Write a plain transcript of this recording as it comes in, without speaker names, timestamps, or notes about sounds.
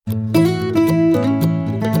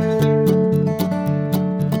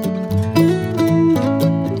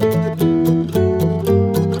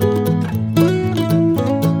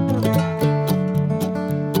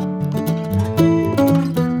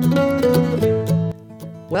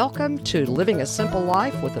Welcome to Living a Simple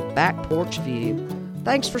Life with a Back Porch View.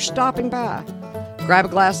 Thanks for stopping by. Grab a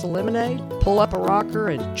glass of lemonade, pull up a rocker,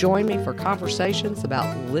 and join me for conversations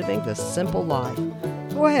about living the simple life.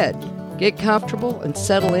 Go ahead, get comfortable and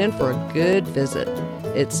settle in for a good visit.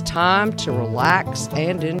 It's time to relax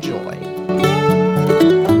and enjoy.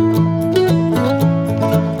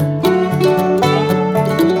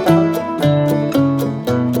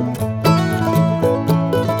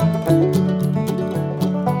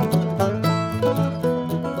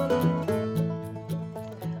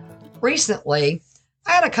 Recently,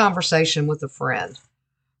 I had a conversation with a friend.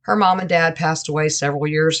 Her mom and dad passed away several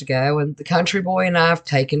years ago, and the country boy and I have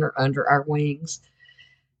taken her under our wings.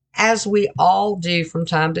 As we all do from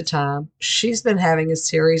time to time, she's been having a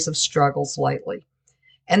series of struggles lately.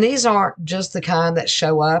 And these aren't just the kind that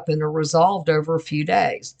show up and are resolved over a few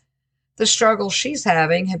days. The struggles she's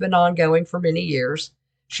having have been ongoing for many years.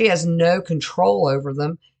 She has no control over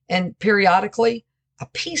them, and periodically, a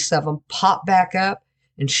piece of them pop back up,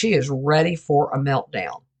 and she is ready for a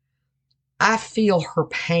meltdown. I feel her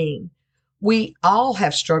pain. We all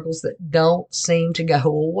have struggles that don't seem to go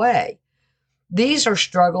away. These are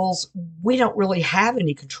struggles we don't really have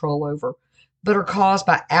any control over, but are caused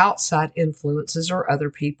by outside influences or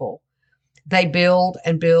other people. They build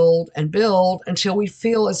and build and build until we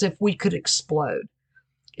feel as if we could explode.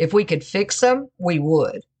 If we could fix them, we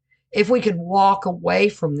would. If we could walk away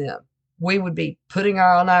from them, we would be putting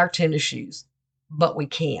on our tennis shoes. But we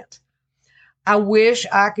can't. I wish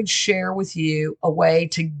I could share with you a way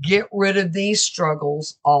to get rid of these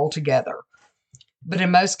struggles altogether. But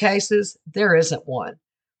in most cases, there isn't one.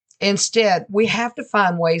 Instead, we have to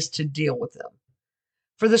find ways to deal with them.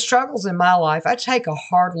 For the struggles in my life, I take a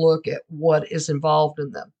hard look at what is involved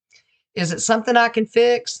in them. Is it something I can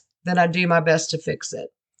fix? Then I do my best to fix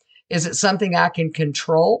it. Is it something I can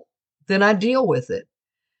control? Then I deal with it.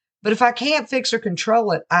 But if I can't fix or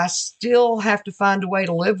control it, I still have to find a way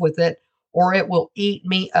to live with it, or it will eat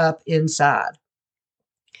me up inside.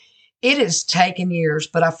 It has taken years,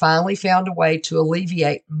 but I finally found a way to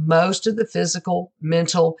alleviate most of the physical,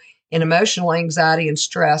 mental, and emotional anxiety and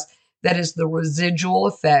stress that is the residual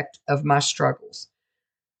effect of my struggles.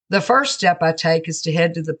 The first step I take is to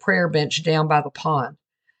head to the prayer bench down by the pond.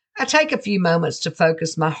 I take a few moments to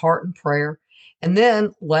focus my heart in prayer, and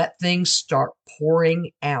then let things start pouring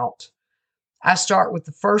out. I start with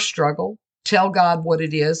the first struggle, tell God what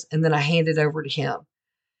it is, and then I hand it over to Him.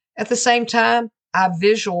 At the same time, I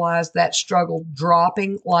visualize that struggle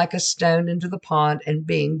dropping like a stone into the pond and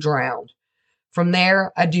being drowned. From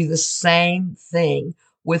there, I do the same thing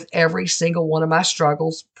with every single one of my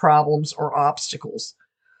struggles, problems, or obstacles.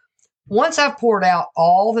 Once I've poured out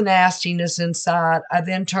all the nastiness inside, I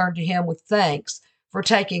then turn to Him with thanks for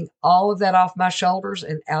taking all of that off my shoulders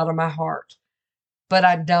and out of my heart. But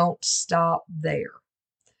I don't stop there.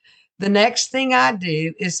 The next thing I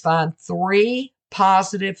do is find 3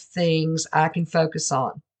 positive things I can focus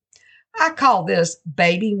on. I call this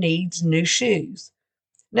baby needs new shoes.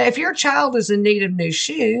 Now, if your child is in need of new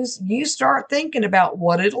shoes, you start thinking about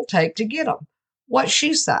what it'll take to get them. What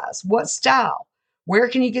shoe size? What style? Where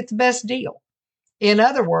can you get the best deal? In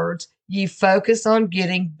other words, you focus on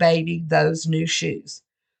getting baby those new shoes.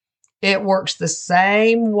 It works the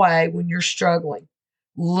same way when you're struggling.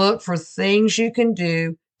 Look for things you can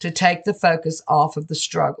do to take the focus off of the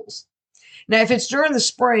struggles. Now, if it's during the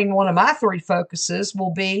spring, one of my 3 focuses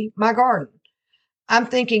will be my garden. I'm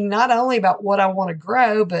thinking not only about what I want to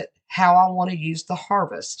grow, but how I want to use the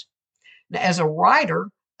harvest. Now, as a writer,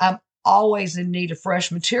 I'm always in need of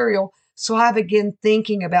fresh material, so I begin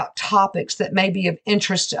thinking about topics that may be of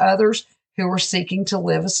interest to others who are seeking to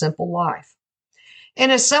live a simple life.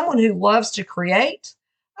 And as someone who loves to create,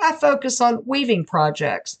 I focus on weaving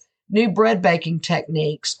projects, new bread baking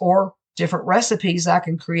techniques, or different recipes I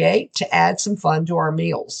can create to add some fun to our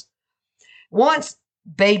meals. Once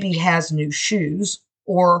baby has new shoes,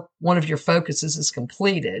 or one of your focuses is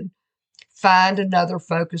completed, find another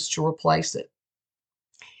focus to replace it.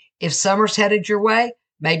 If summer's headed your way,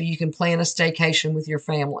 maybe you can plan a staycation with your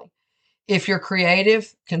family. If you're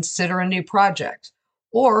creative, consider a new project,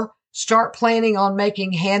 or start planning on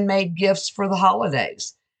making handmade gifts for the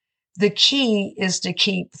holidays. The key is to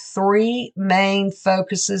keep 3 main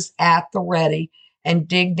focuses at the ready and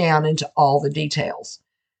dig down into all the details.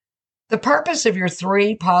 The purpose of your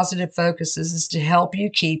 3 positive focuses is to help you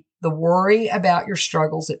keep the worry about your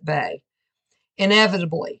struggles at bay.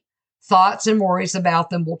 Inevitably, thoughts and worries about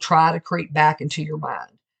them will try to creep back into your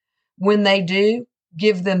mind. When they do,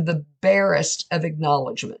 give them the barest of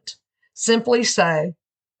acknowledgement. Simply say,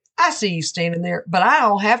 I see you standing there, but I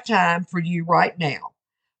don't have time for you right now.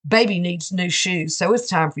 Baby needs new shoes, so it's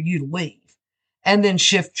time for you to leave. And then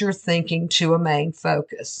shift your thinking to a main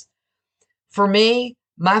focus. For me,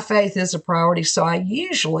 my faith is a priority, so I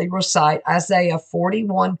usually recite Isaiah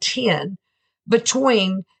 41:10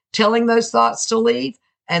 between telling those thoughts to leave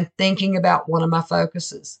and thinking about one of my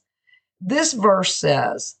focuses. This verse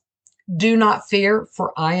says, "Do not fear,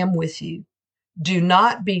 for I am with you. Do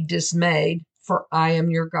not be dismayed, for I am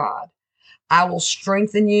your God. I will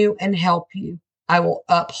strengthen you and help you. I will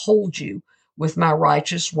uphold you with my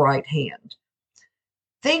righteous right hand."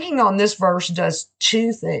 Thinking on this verse does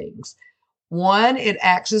two things. One, it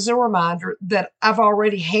acts as a reminder that I've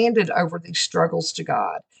already handed over these struggles to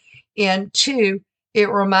God. And two, it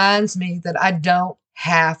reminds me that I don't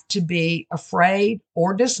have to be afraid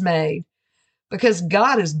or dismayed because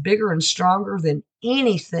God is bigger and stronger than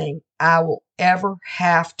anything I will ever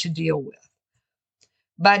have to deal with.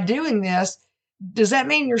 By doing this, does that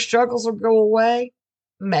mean your struggles will go away?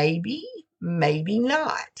 Maybe, maybe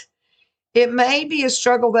not. It may be a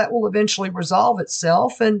struggle that will eventually resolve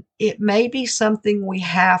itself, and it may be something we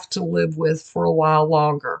have to live with for a while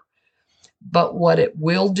longer. But what it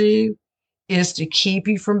will do is to keep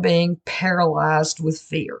you from being paralyzed with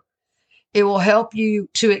fear. It will help you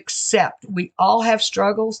to accept we all have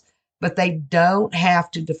struggles, but they don't have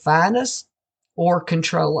to define us or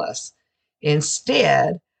control us.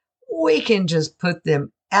 Instead, we can just put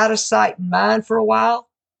them out of sight and mind for a while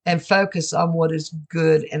and focus on what is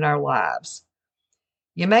good in our lives.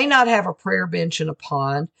 You may not have a prayer bench and a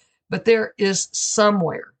pond, but there is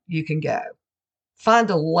somewhere you can go. Find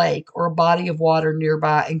a lake or a body of water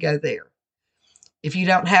nearby and go there. If you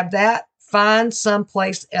don't have that, find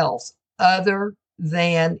someplace else other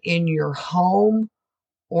than in your home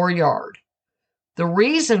or yard. The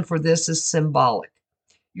reason for this is symbolic.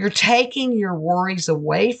 You're taking your worries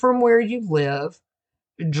away from where you live,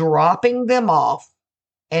 dropping them off,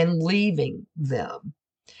 and leaving them.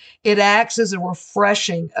 It acts as a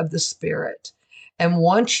refreshing of the spirit. And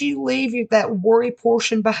once you leave that worry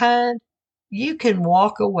portion behind, you can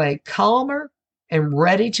walk away calmer and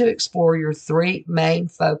ready to explore your three main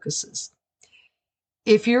focuses.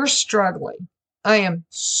 If you're struggling, I am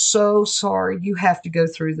so sorry you have to go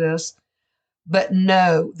through this, but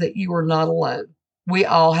know that you are not alone. We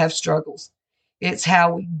all have struggles. It's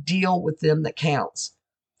how we deal with them that counts.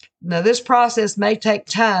 Now, this process may take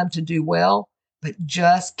time to do well, but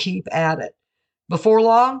just keep at it. Before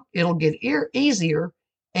long, it'll get easier,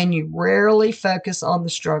 and you rarely focus on the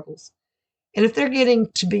struggles. And if they're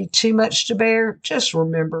getting to be too much to bear, just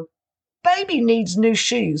remember, baby needs new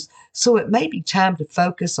shoes, so it may be time to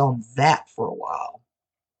focus on that for a while.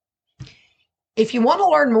 If you want to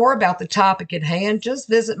learn more about the topic at hand, just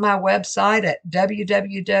visit my website at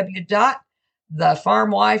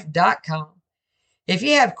www.thefarmwife.com. If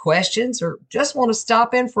you have questions or just want to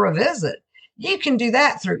stop in for a visit, you can do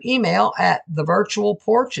that through email at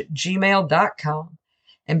thevirtualporch@gmail.com.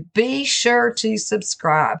 And be sure to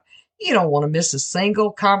subscribe. You don't want to miss a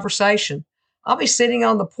single conversation. I'll be sitting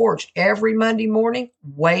on the porch every Monday morning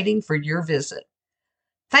waiting for your visit.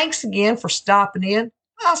 Thanks again for stopping in.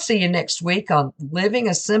 I'll see you next week on Living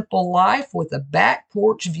a Simple Life with a Back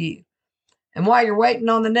Porch View. And while you're waiting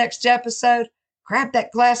on the next episode, grab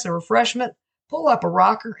that glass of refreshment, pull up a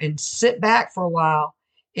rocker, and sit back for a while.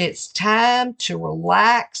 It's time to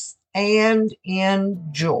relax and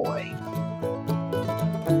enjoy.